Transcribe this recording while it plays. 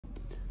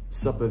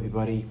Sup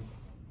everybody,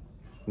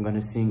 I'm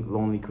gonna sing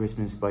Lonely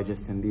Christmas by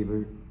Justin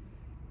Bieber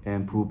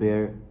and Pooh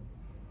Bear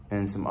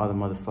and some other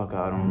motherfucker,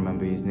 I don't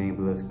remember his name,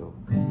 but let's go.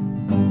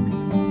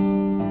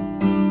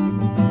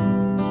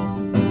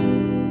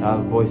 I have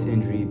a voice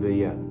injury, but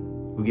yeah,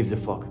 who gives a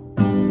fuck?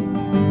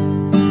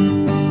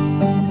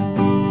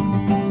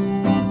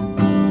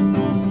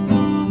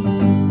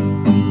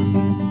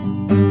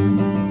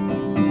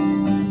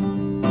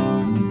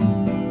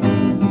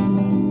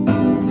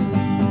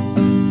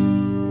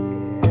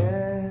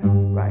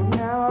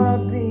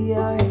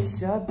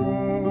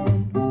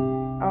 Shopping,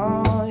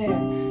 oh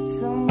yeah,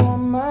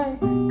 someone might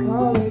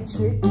call it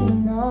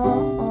tricking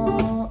off.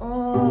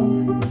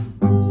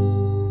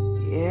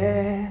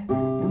 Yeah, the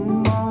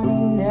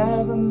money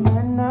never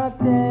meant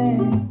nothing.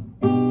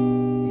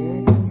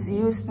 Yeah, see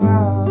you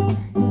smile,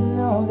 you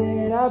know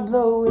that I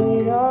blow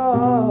it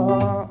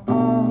all.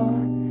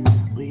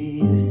 We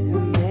used to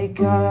make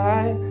our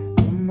life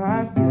from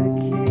my good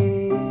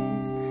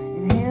kids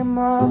and him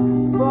up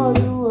for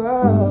the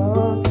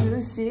world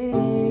to see.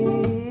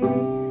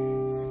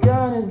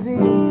 Gonna be a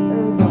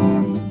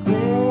lonely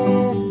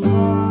Christmas,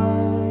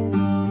 a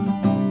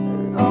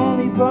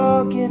lonely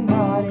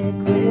broken-hearted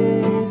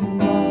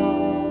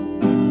Christmas.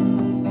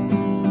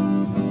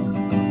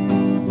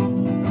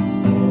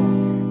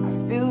 Yeah, I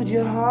filled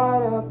your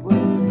heart up with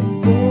a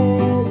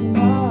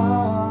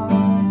signal.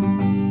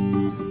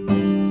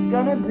 It's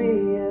gonna be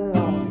a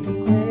lonely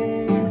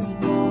Christmas.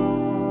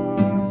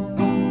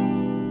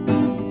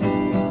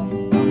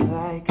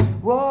 Like,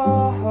 whoa.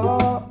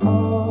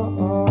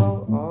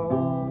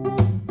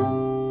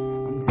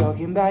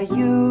 Talking about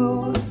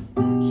you,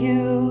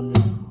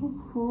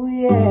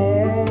 yeah,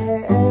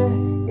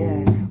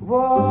 yeah, whoa,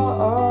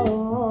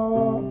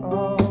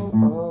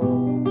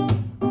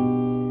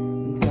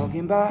 I'm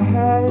talking about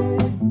her,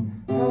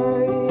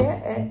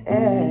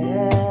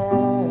 yeah.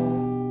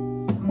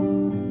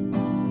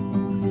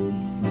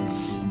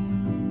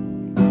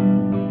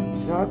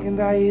 Talking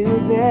about you,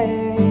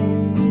 babe.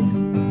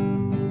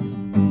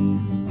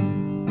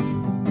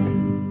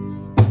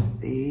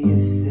 We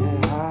used to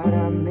hide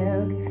our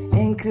milk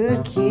and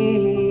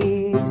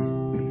cookies.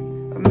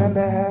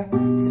 Remember her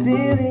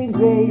spilling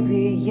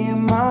gravy in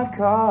my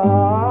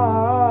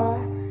car.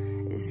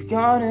 It's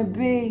gonna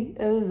be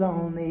a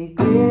lonely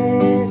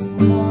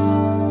Christmas,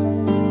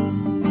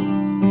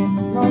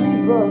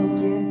 lonely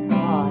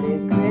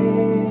broken-hearted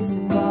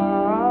Christmas.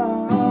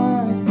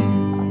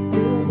 I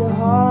filled your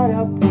heart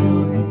up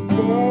with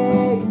signals.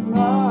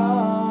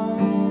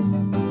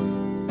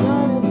 It's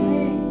gonna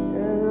be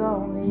a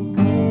lonely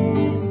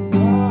Christmas.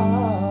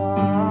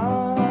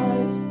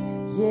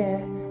 Yeah,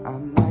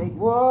 I'm like,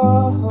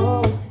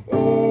 whoa,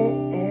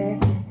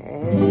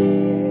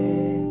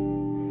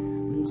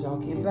 I'm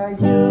talking about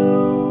you,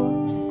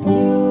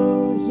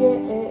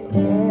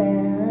 yeah.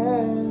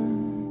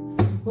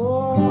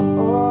 Whoa.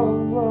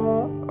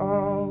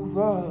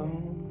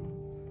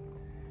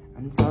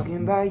 I'm talking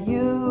about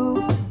you,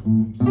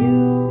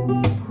 yeah.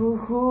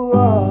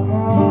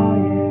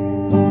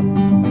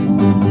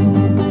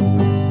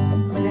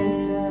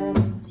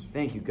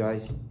 Thank you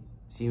guys,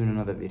 see you in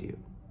another video.